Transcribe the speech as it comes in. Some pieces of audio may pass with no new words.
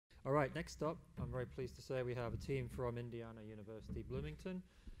All right, next up, I'm very pleased to say we have a team from Indiana University Bloomington.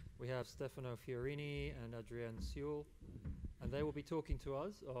 We have Stefano Fiorini and Adrienne Sewell, and they will be talking to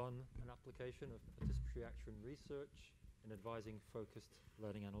us on an application of participatory action research in advising focused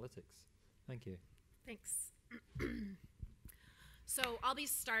learning analytics. Thank you. Thanks. So I'll be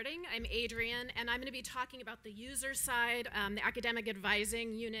starting. I'm Adrienne, and I'm going to be talking about the user side, the academic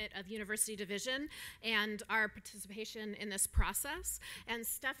advising unit of University Division, and our participation in this process. And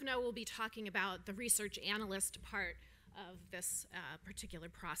Stefano will be talking about the research analyst part of this particular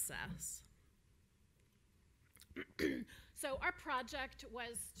process. So our project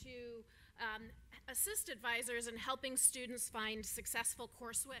was to assist advisors in helping students find successful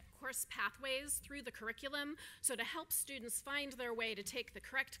course pathways through the curriculum, so to help students find their way to take the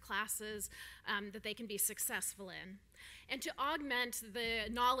correct classes that they can be successful in, and to augment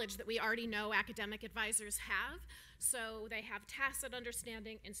the knowledge that we already know academic advisors have. So they have tacit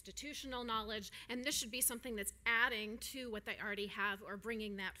understanding, institutional knowledge, and this should be something that's adding to what they already have or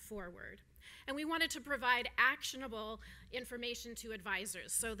bringing that forward. And we wanted to provide actionable information to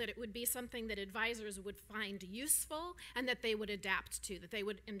advisors so that it would be something that advisors would find useful and that they would adapt to, that they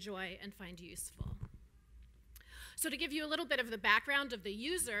would enjoy and find useful. So to give you a little bit of the background of the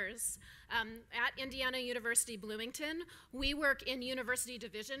users, at Indiana University Bloomington, we work in University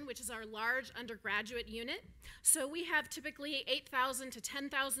Division, which is our large undergraduate unit. So we have typically 8,000 to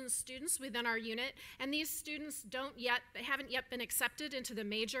 10,000 students within our unit, and these students haven't yet been accepted into the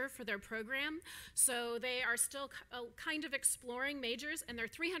major for their program. So they are still kind of exploring majors, and there are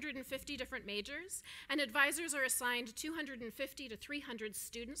 350 different majors, and advisors are assigned 250 to 300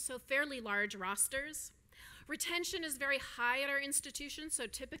 students, so fairly large rosters. Retention is very high at our institution, so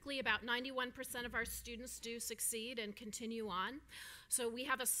typically about 91% of our students do succeed and continue on. So we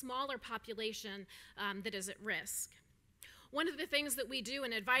have a smaller population that is at risk. One of the things that we do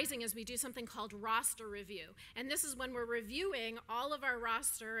in advising is we do something called roster review. And this is when we're reviewing all of our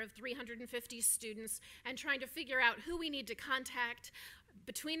roster of 350 students and trying to figure out who we need to contact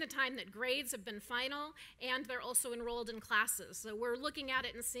between the time that grades have been final and they're also enrolled in classes. So we're looking at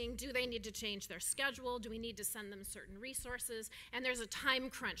it and seeing, do they need to change their schedule? Do we need to send them certain resources? And there's a time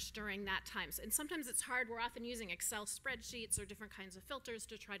crunch during that time. And sometimes it's hard. We're often using Excel spreadsheets or different kinds of filters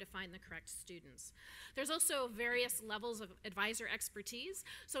to try to find the correct students. There's also various levels of advisor expertise.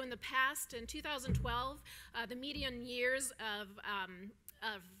 So in the past, in 2012, the median years of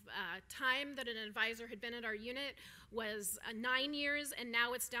time that an advisor had been at our unit was 9 years, and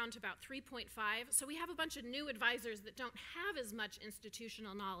now it's down to about 3.5. So we have a bunch of new advisors that don't have as much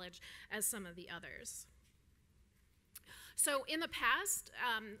institutional knowledge as some of the others. So in the past,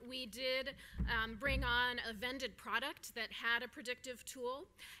 we did bring on a vended product that had a predictive tool,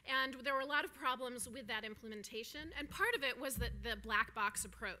 and there were a lot of problems with that implementation, and part of it was that the black box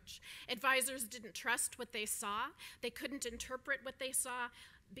approach. Advisors didn't trust what they saw. They couldn't interpret what they saw.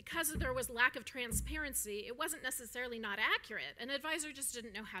 Because there was lack of transparency, it wasn't necessarily not accurate. An advisor just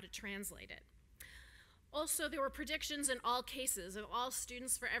didn't know how to translate it. Also, there were predictions in all cases of all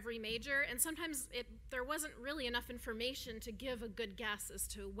students for every major, and sometimes there wasn't really enough information to give a good guess as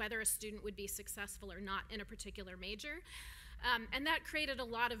to whether a student would be successful or not in a particular major. And that created a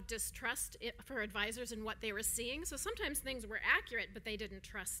lot of distrust for advisors in what they were seeing. So sometimes things were accurate, but they didn't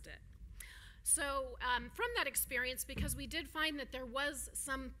trust it. So from that experience, because we did find that there was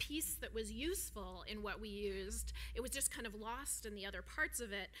some piece that was useful in what we used, it was just kind of lost in the other parts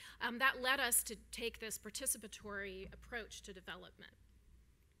of it, that led us to take this participatory approach to development.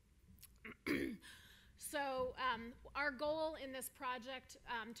 So our goal in this project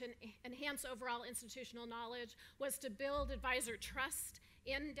to enhance overall institutional knowledge was to build advisor trust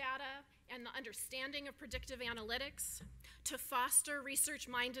in data and the understanding of predictive analytics, to foster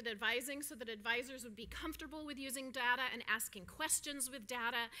research-minded advising so that advisors would be comfortable with using data and asking questions with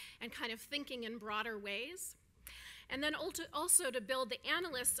data and kind of thinking in broader ways. And then also to build the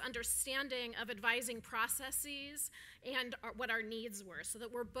analysts' understanding of advising processes and what our needs were, so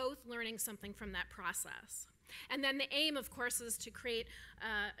that we're both learning something from that process. And then the aim, of course, is to create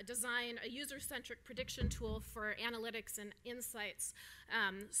design a user-centric prediction tool for analytics and insights.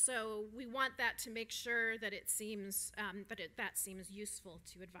 So we want that to make sure that it seems that seems useful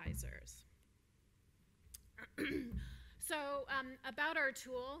to advisors. So about our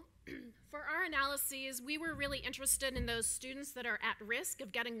tool, for our analyses, we were really interested in those students that are at risk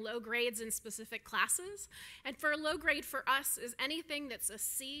of getting low grades in specific classes. And for a low grade for us is anything that's a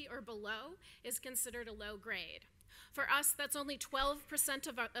C or below is considered a low grade. For us, that's only 12%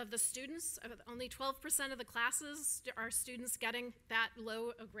 of the students, only 12% of the classes are students getting that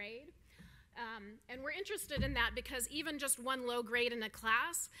low a grade. And we're interested in that because even just one low grade in a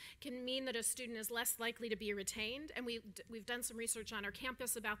class can mean that a student is less likely to be retained. And we've done some research on our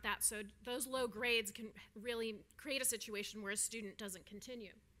campus about that. So those low grades can really create a situation where a student doesn't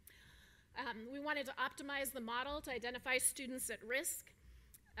continue. We wanted to optimize the model to identify students at risk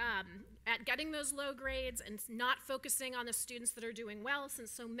at getting those low grades and not focusing on the students that are doing well,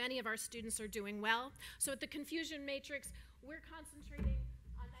 since so many of our students are doing well. So at the confusion matrix, we're concentrating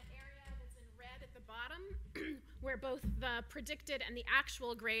on that area that's in red at the bottom, where both the predicted and the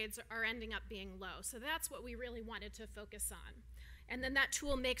actual grades are ending up being low. So that's what we really wanted to focus on. And then that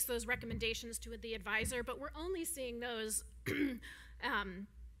tool makes those recommendations to the advisor, but we're only seeing those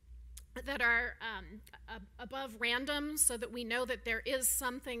that are above random, so that we know that there is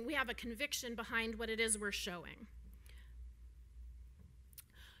something, we have a conviction behind what it is we're showing.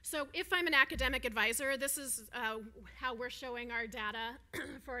 So if I'm an academic advisor, this is how we're showing our data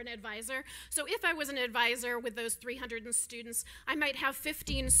for an advisor. So if I was an advisor with those 300 students, I might have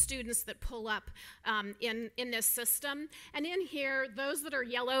 15 students that pull up in this system. And in here, those that are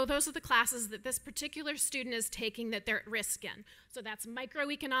yellow, those are the classes that this particular student is taking that they're at risk in. So that's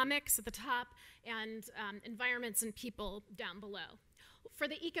microeconomics at the top and environments and people down below. For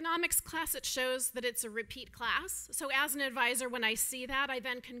the economics class, it shows that it's a repeat class. So as an advisor, when I see that, I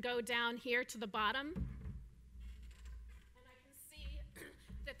then can go down here to the bottom, and I can see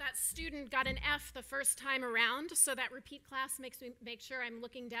that that student got an F the first time around, so that repeat class makes me make sure I'm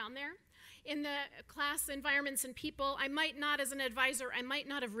looking down there. In the class environments and people, I might not, as an advisor, I might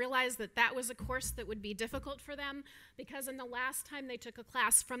not have realized that that was a course that would be difficult for them, because in the last time they took a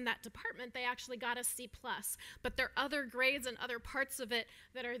class from that department, they actually got a C+. But there are other grades and other parts of it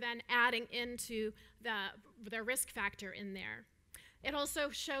that are then adding into the risk factor in there. It also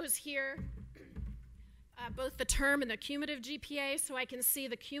shows here both the term and the cumulative GPA, so I can see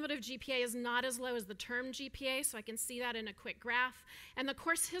the cumulative GPA is not as low as the term GPA, so I can see that in a quick graph. And the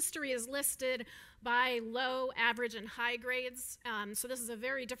course history is listed by low, average, and high grades. So this is a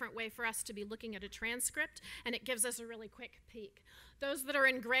very different way for us to be looking at a transcript, and it gives us a really quick peek. Those that are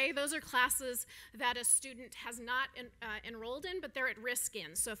in gray, those are classes that a student has not enrolled in, but they're at risk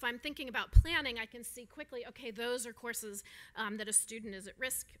in. So if I'm thinking about planning, I can see quickly, okay, those are courses that a student is at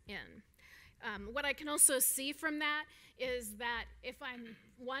risk in. What I can also see from that is that if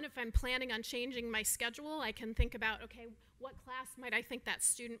I'm planning on changing my schedule, I can think about, okay, what class might I think that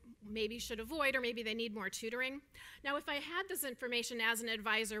student maybe should avoid, or maybe they need more tutoring. Now, if I had this information as an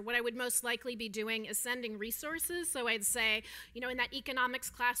advisor, what I would most likely be doing is sending resources. So I'd say, you know, in that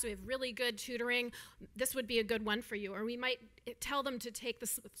economics class, we have really good tutoring. This would be a good one for you. Or we might tell them to take the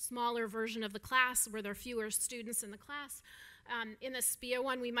smaller version of the class where there are fewer students in the class. In the SPIA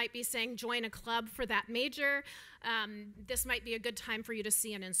one, we might be saying join a club for that major. This might be a good time for you to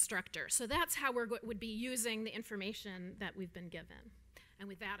see an instructor. So that's how we would be using the information that we've been given. And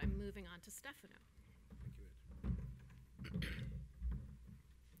with that, I'm moving on to Stefano. Thank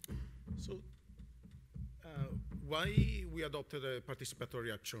you. So why we adopted a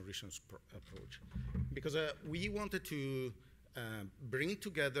participatory action research approach? Because we wanted to bring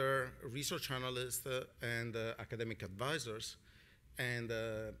together research analysts and academic advisors and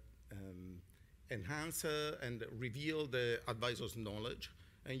enhance and reveal the advisor's knowledge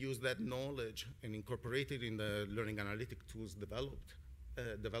and use that knowledge and incorporate it in the learning analytic tools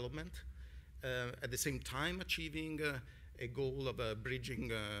development. At the same time, achieving a goal of bridging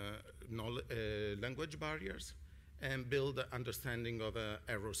language barriers and build understanding of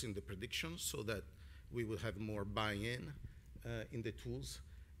errors in the predictions, so that we will have more buy-in in the tools,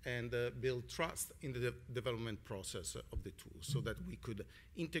 and build trust in the development process of the tools, so that we could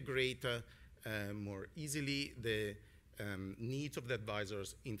integrate more easily the needs of the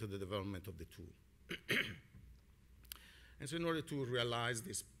advisors into the development of the tool. And so in order to realize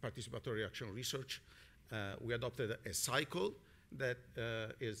this participatory action research, we adopted a cycle that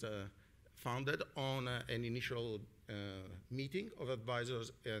is founded on an initial meeting of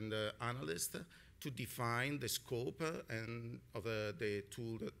advisors and analysts to define the scope of the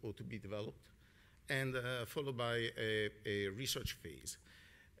tool that ought to be developed, and followed by a research phase.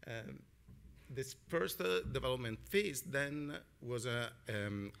 This first development phase then was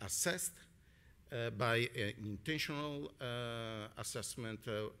assessed by an intentional assessment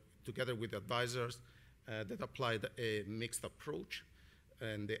together with advisors that applied a mixed approach,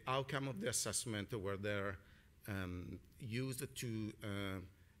 and the outcome of the assessment were there used to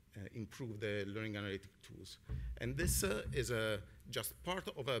improve the learning analytic tools. And this is just part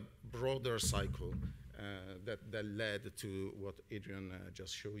of a broader cycle that led to what Adrian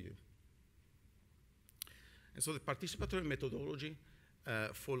just showed you. And so the participatory methodology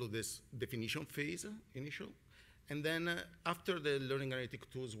follow this definition phase initial. And then after the learning analytic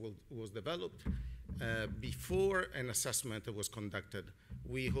tools was developed, before an assessment was conducted,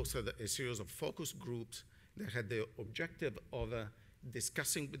 we hosted a series of focus groups that had the objective of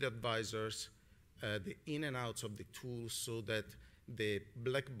discussing with advisors the in and outs of the tools, so that the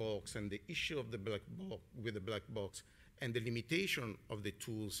black box and the issue of the black box with the black box and the limitation of the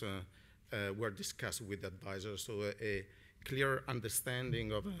tools were discussed with advisors. So a clear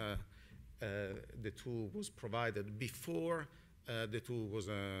understanding of the tool was provided before the tool was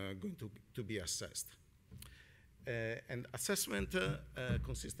going to be assessed. And assessment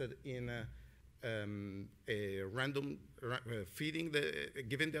consisted in a random giving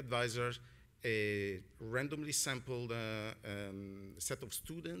the advisors a randomly sampled set of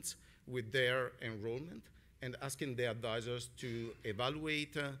students with their enrollment, and asking the advisors to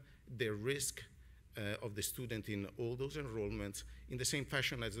evaluate the risk of the student in all those enrollments in the same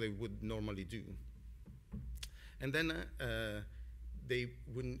fashion as they would normally do. And then they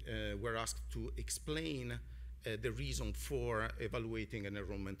were asked to explain the reason for evaluating an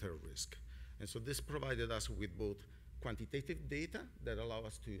enrollment risk. And so this provided us with both quantitative data that allow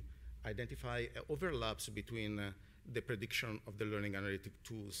us to identify overlaps between the prediction of the learning analytic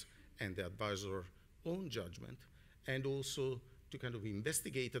tools and the advisor's own judgment, and also to kind of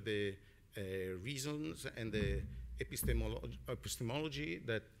investigate the reasons and the epistemology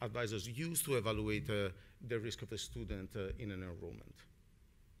that advisors use to evaluate the risk of a student in an enrollment.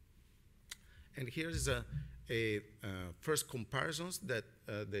 And here is a first comparisons that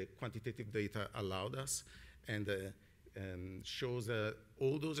the quantitative data allowed us, and shows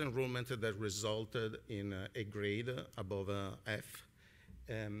all those enrollments that resulted in a grade above F,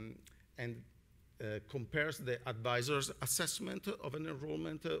 and compares the advisor's assessment of an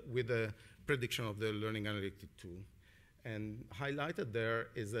enrollment with the prediction of the learning analytic tool. And highlighted there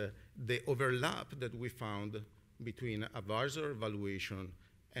is the overlap that we found between advisor evaluation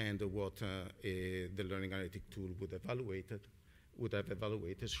and what the learning analytic tool would have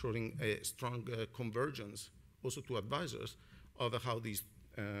evaluated, showing a strong convergence also to advisors of how these,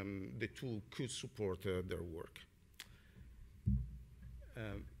 the tool could support their work.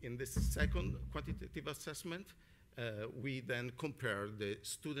 In this second quantitative assessment, we then compared the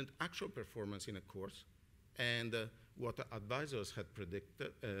student actual performance in a course and what the advisors had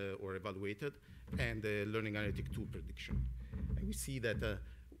predicted or evaluated, and the learning analytic tool prediction. And we see that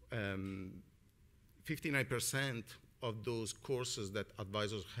 59% of those courses that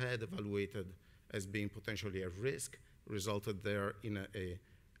advisors had evaluated as being potentially at risk resulted there in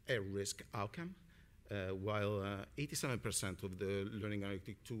a risk outcome, while 87% of the learning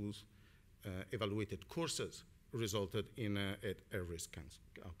analytic tools evaluated courses resulted in a risk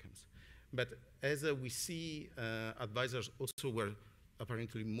outcomes. But as we see, advisors also were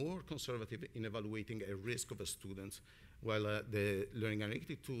apparently more conservative in evaluating a risk of a student, while the learning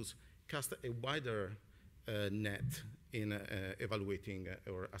analytic tools cast a wider net in evaluating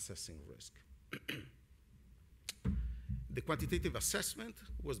or assessing risk. The quantitative assessment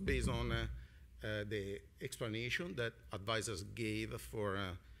was based on the explanation that advisors gave for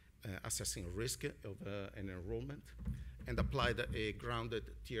assessing risk of an enrollment, and applied a grounded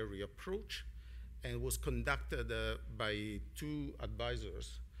theory approach, and was conducted by two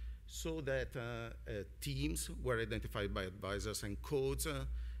advisors, so that teams were identified by advisors and codes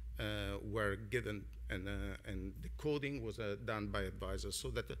were given, and the coding was done by advisors, so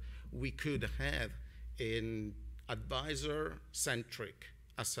that we could have an advisor-centric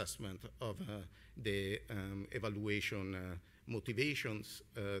assessment of the evaluation motivations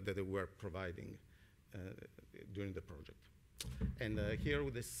that they were providing during the project. And here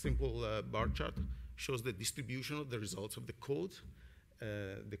with this simple bar chart shows the distribution of the results of the code,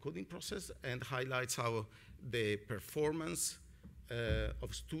 the coding process, and highlights how the performance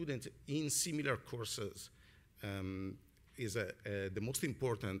of students in similar courses is the most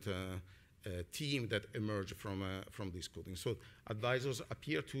important theme that emerged from this coding. So advisors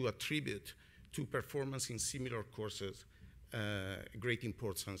appear to attribute to performance in similar courses great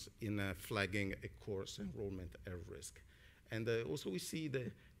importance in flagging a course enrollment at risk. And also we see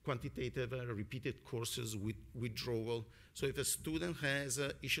the quantitative repeated courses with withdrawal. So if a student has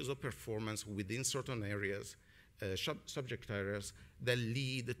issues of performance within certain areas, subject areas that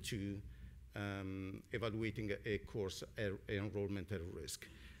lead to evaluating a course enrollment at risk.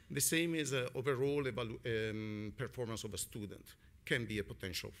 The same is overall performance of a student can be a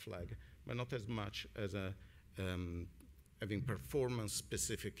potential flag, but not as much as having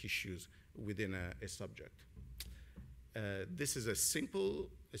performance-specific issues within a subject. This is a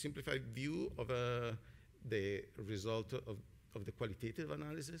simplified view of the result of of the qualitative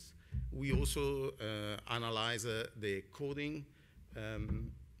analysis. We also analyze the coding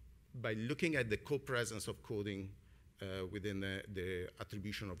by looking at the co-presence of coding within the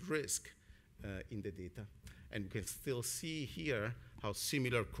attribution of risk in the data. And we can still see here how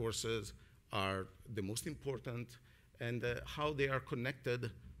similar courses are the most important and how they are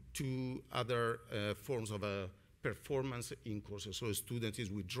connected to other forms of performance in courses. So a student is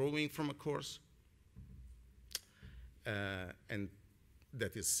withdrawing from a course, and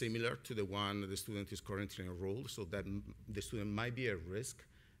that is similar to the one the student is currently enrolled, so that the student might be at risk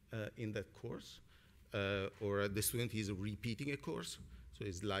in that course, or the student is repeating a course, so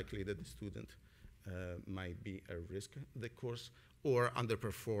it's likely that the student might be at risk of the course, or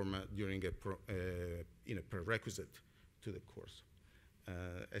underperform during in a prerequisite to the course.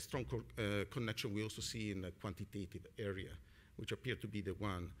 A strong connection we also see in the quantitative area, which appear to be the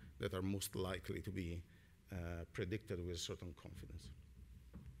one that are most likely to be predicted with certain confidence.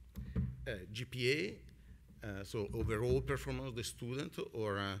 GPA, so overall performance of the student,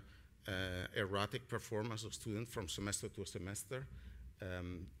 or erratic performance of student from semester to semester,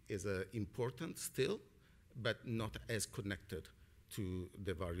 is important still, but not as connected to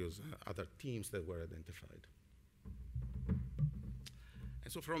the various other themes that were identified.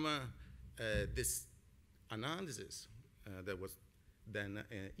 And so from this analysis that was then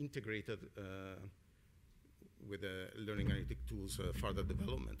integrated with the learning analytic tools further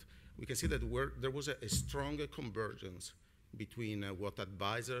development, we can see that there was a stronger convergence between what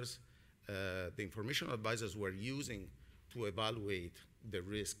advisors, the information advisors were using to evaluate the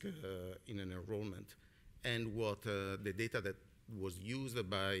risk in an enrollment, and what the data that was used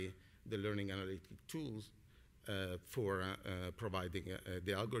by the learning analytic tools for providing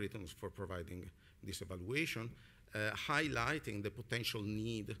the algorithms for providing this evaluation, highlighting the potential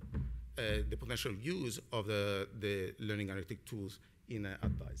need, the potential use of the learning analytic tools in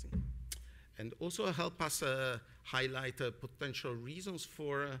advising. And also help us highlight potential reasons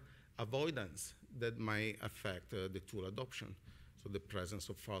for avoidance that might affect the tool adoption. So the presence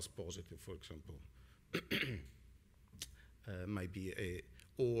of false positive, for example, might be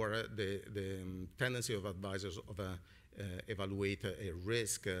or the tendency of advisors of evaluate a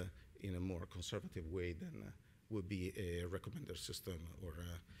risk in a more conservative way than would be a recommender system or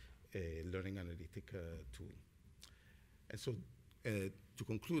a learning analytic tool. And so to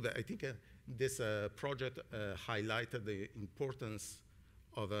conclude, I think this project highlighted the importance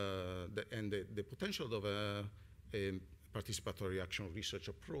of the potential of a participatory action research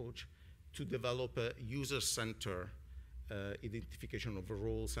approach to develop a user-centered identification of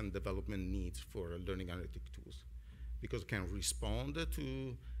roles and development needs for learning analytic tools, because it can respond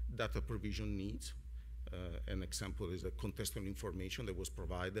to data provision needs. An example is the contextual information that was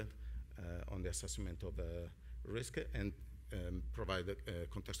provided on the assessment of risk, and provide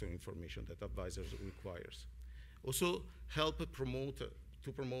contextual information that advisors requires. Also help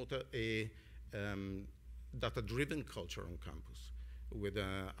to promote a data-driven culture on campus, with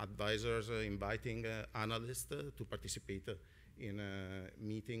advisors inviting analysts to participate in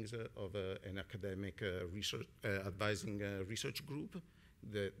meetings of an academic research advising research group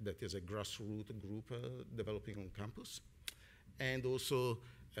that is a grassroots group developing on campus, and also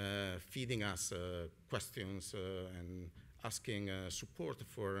feeding us questions and asking support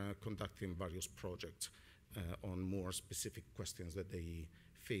for conducting various projects on more specific questions that they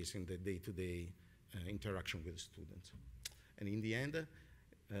face in the day-to-day interaction with students. And in the end,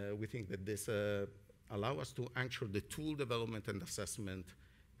 we think that this allows us to anchor the tool development and assessment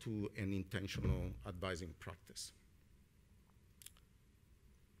to an intentional advising practice.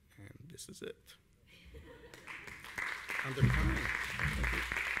 And this is it. Under time. Thank you.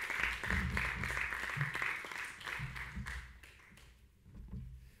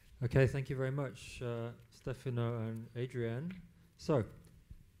 Okay, thank you very much, Stefano and Adrienne. So,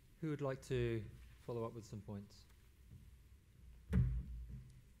 who would like to follow up with some points?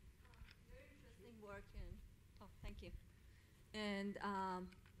 Very interesting work, and thank you. And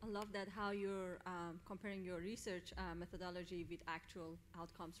I love that how you're comparing your research methodology with actual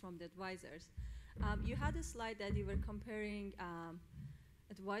outcomes from the advisors. You had a slide that you were comparing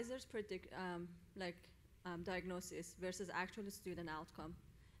advisors' diagnosis versus actual student outcome,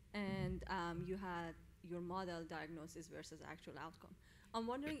 and you had your model diagnosis versus actual outcome. I'm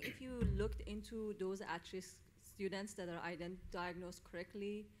wondering if you looked into those at-risk students that are diagnosed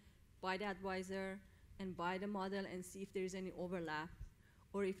correctly by the advisor and by the model, and see if there's any overlap,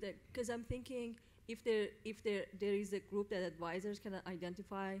 or if because I'm thinking if there is a group that advisors can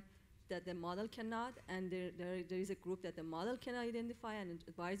identify that the model cannot, and there is a group that the model can identify and an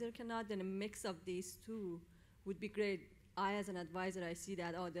advisor cannot, then a mix of these two would be great. I, as an advisor, I see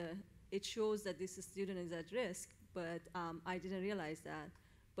that, it shows that this student is at risk, but I didn't realize that.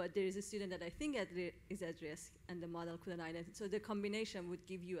 But there is a student that I think is at risk, and the model couldn't identify. So the combination would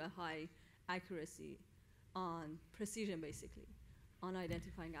give you a high accuracy on precision, basically, on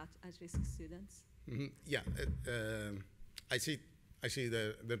identifying at-risk students. Mm-hmm. Yeah, I see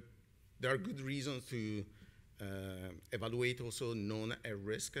there are good reasons to evaluate also known at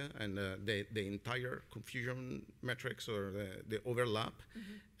risk and the entire confusion metrics or the overlap.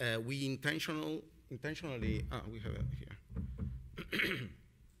 Mm-hmm. We intentionally, we have it here.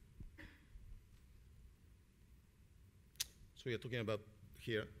 So we are talking about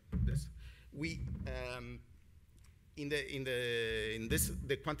here this. We in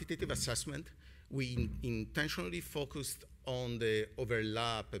the quantitative assessment, we intentionally focused on the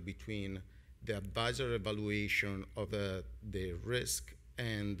overlap between the advisor evaluation of the risk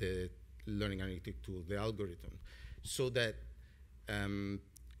and the learning analytic tool, the algorithm, so that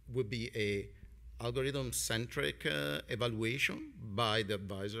would be a algorithm-centric evaluation by the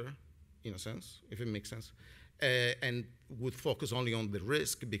advisor, in a sense, if it makes sense, and would focus only on the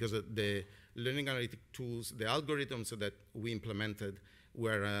risk because the learning analytic tools, the algorithms that we implemented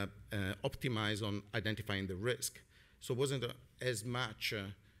were optimized on identifying the risk. So it wasn't as much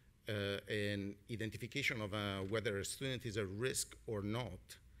an identification of whether a student is at risk or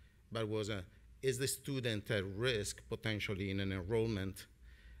not, but was is the student at risk potentially in an enrollment,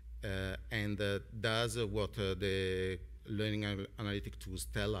 and does what the learning analytic tools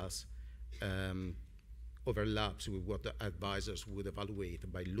tell us overlaps with what the advisors would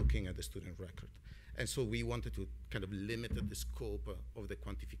evaluate by looking at the student record. And so we wanted to kind of limit the scope of the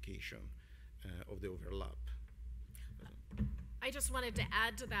quantification of the overlap. I just wanted to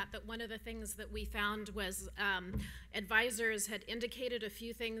add to that one of the things that we found was advisors had indicated a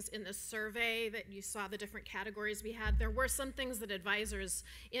few things in the survey that you saw the different categories we had. There were some things that advisors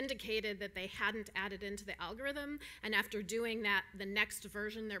indicated that they hadn't added into the algorithm, and after doing that, the next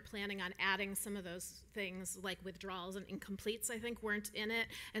version they're planning on adding some of those things like withdrawals and incompletes, I think, weren't in it,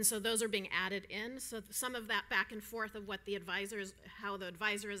 and so those are being added in. So some of that back and forth of what the advisors, how the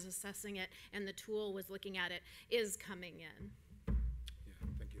advisor is assessing it and the tool was looking at it is coming in.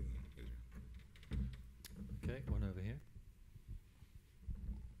 Okay, one over here.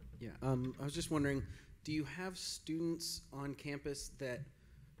 Yeah, I was just wondering, do you have students on campus that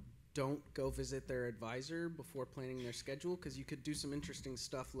don't go visit their advisor before planning their schedule? Because you could do some interesting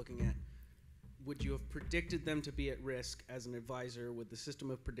stuff looking at, would you have predicted them to be at risk as an advisor? Would the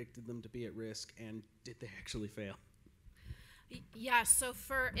system have predicted them to be at risk? And did they actually fail? Yeah, so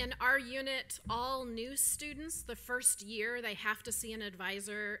in our unit, all new students, the first year, they have to see an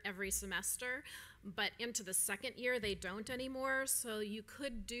advisor every semester, but into the second year, they don't anymore. So you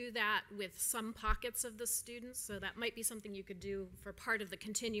could do that with some pockets of the students. So that might be something you could do for part of the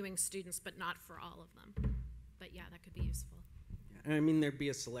continuing students, but not for all of them. But yeah, that could be useful. Yeah, and I mean, there'd be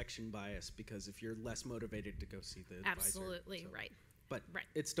a selection bias because if you're less motivated to go see the advisor. Absolutely, so, right. But right.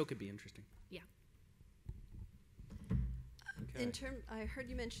 It still could be interesting. Yeah. Okay. I heard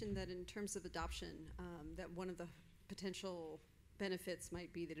you mention that in terms of adoption, that one of the potential benefits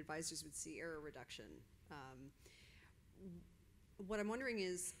might be that advisors would see error reduction. What I'm wondering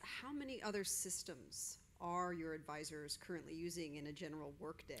is, how many other systems are your advisors currently using in a general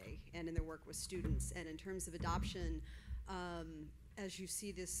work day and in their work with students? And in terms of adoption, as you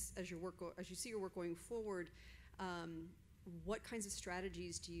see your work going forward, what kinds of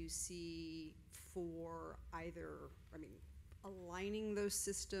strategies do you see for either, aligning those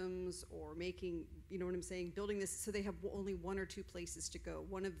systems or making, you know what I'm saying, building this so they have only one or two places to go?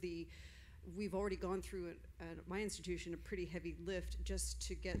 We've already gone through at my institution a pretty heavy lift just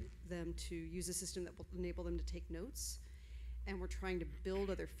to get them to use a system that will enable them to take notes. And we're trying to build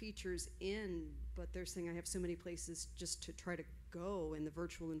other features in, but they're saying I have so many places just to try to go in the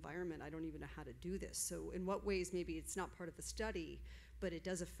virtual environment, I don't even know how to do this. So in what ways maybe it's not part of the study, but it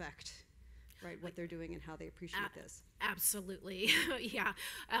does affect what they're doing and how they appreciate this? Absolutely, yeah.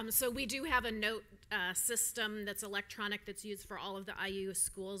 So we do have a note system that's electronic that's used for all of the IU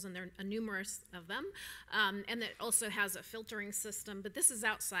schools, and there are numerous of them. And it also has a filtering system, but this is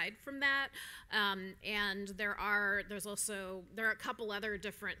outside from that. And there are a couple other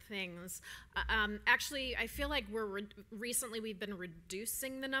different things. Actually, I feel like recently we've been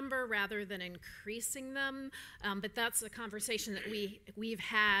reducing the number rather than increasing them. But that's a conversation that we've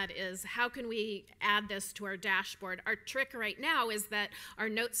had, is how can we add this to our dashboard? Our trick right now is that our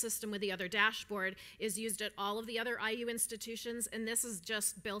note system with the other dashboard is used at all of the other IU institutions, and this is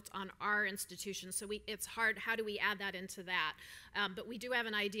just built on our institution. So it's hard, how do we add that into that? But we do have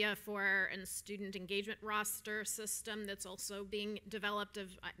an idea for a student engagement roster system that's also being developed, of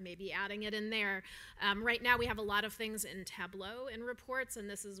maybe adding it in there. Right now we have a lot of things in Tableau in reports, and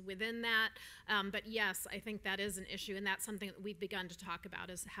this is within that. But yes, I think that is an issue, and that's something that we've begun to talk about,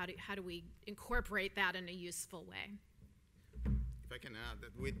 is how do we incorporate that in a useful way. If I can add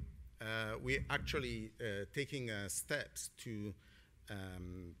that we're actually taking steps to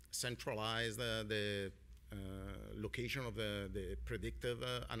centralize the location of the predictive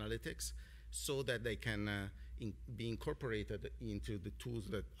analytics, so that they can be incorporated into the tools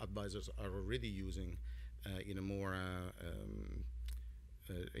that advisors are already using in a more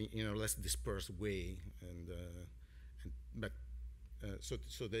less dispersed way. So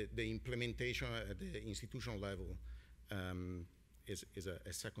the implementation at the institutional level is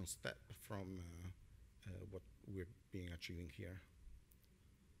a second step from what we're being achieving here.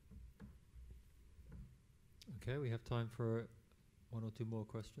 Okay, we have time for one or two more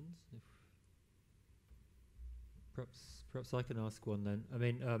questions. Perhaps I can ask one then. I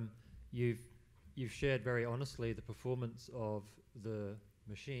mean, you've shared very honestly the performance of the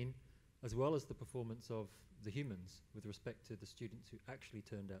machine, as well as the performance of the humans with respect to the students who actually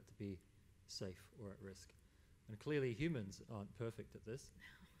turned out to be safe or at risk. And clearly humans aren't perfect at this.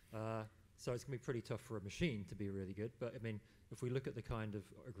 So it's going to be pretty tough for a machine to be really good. But I mean, if we look at the kind of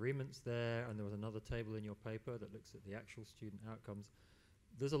agreements there, and there was another table in your paper that looks at the actual student outcomes,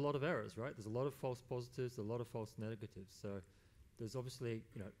 there's a lot of errors, right? There's a lot of false positives, a lot of false negatives. So there's obviously,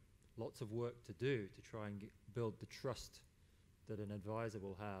 lots of work to do to try and build the trust that an advisor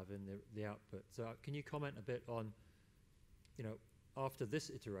will have in the output. So can you comment a bit on, after this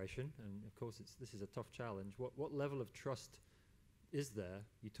iteration, and of course this is a tough challenge, what level of trust is there?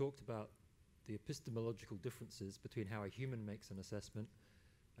 You talked about the epistemological differences between how a human makes an assessment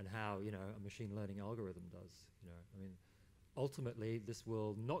and how, a machine learning algorithm does. Ultimately, this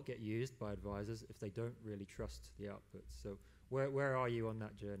will not get used by advisors if they don't really trust the outputs. So where are you on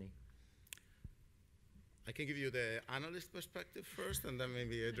that journey? I can give you the analyst perspective first, and then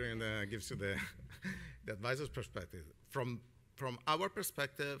maybe Adrian gives you the advisor's perspective. From our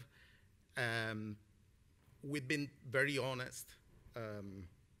perspective, we've been very honest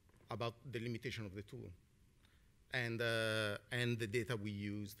about the limitation of the tool and the data we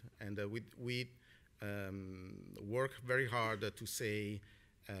used, and we work very hard to say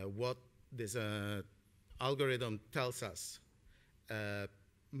what this algorithm tells us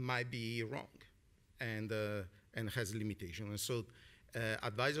might be wrong and has limitation. And so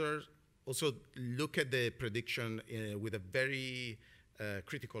advisors also look at the prediction with a very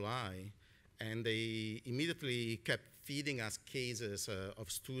critical eye, and they immediately kept feeding us cases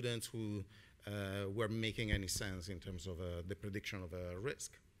of students who were making any sense in terms of the prediction of a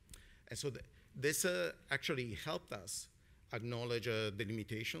risk. And so this actually helped us acknowledge the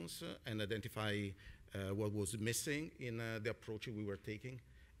limitations and identify what was missing in the approach we were taking,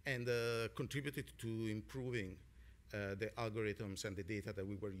 and contributed to improving the algorithms and the data that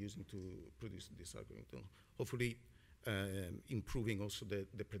we were using to produce this algorithm, hopefully improving also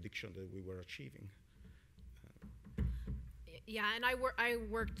the prediction that we were achieving. Yeah, and I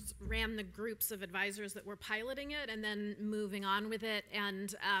ran the groups of advisors that were piloting it and then moving on with it,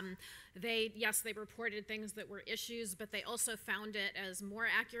 and they reported things that were issues, but they also found it as more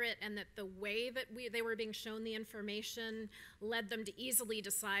accurate, and that the way that they were being shown the information led them to easily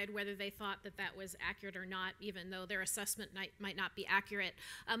decide whether they thought that was accurate or not, even though their assessment might not be accurate.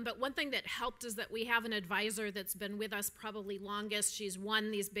 But one thing that helped is that we have an advisor that's been with us probably longest. She's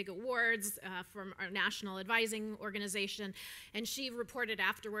won these big awards from our national advising organization, and she reported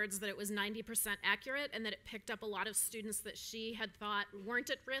afterwards that it was 90% accurate, and that it picked up a lot of students that she had thought weren't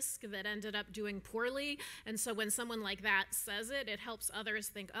at risk that ended up doing poorly. And so when someone like that says it, it helps others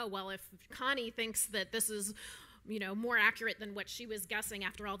think, oh, well, if Connie thinks that this is more accurate than what she was guessing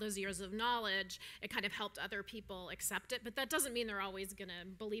after all those years of knowledge, it kind of helped other people accept it. But that doesn't mean they're always going to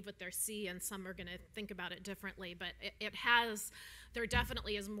believe what they see, and some are going to think about it differently. But there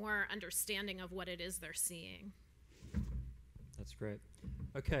definitely is more understanding of what it is they're seeing. That's great.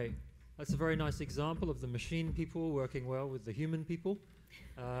 Okay, that's a very nice example of the machine people working well with the human people,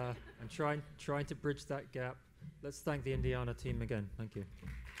 and trying to bridge that gap. Let's thank the Indiana team again. Thank you.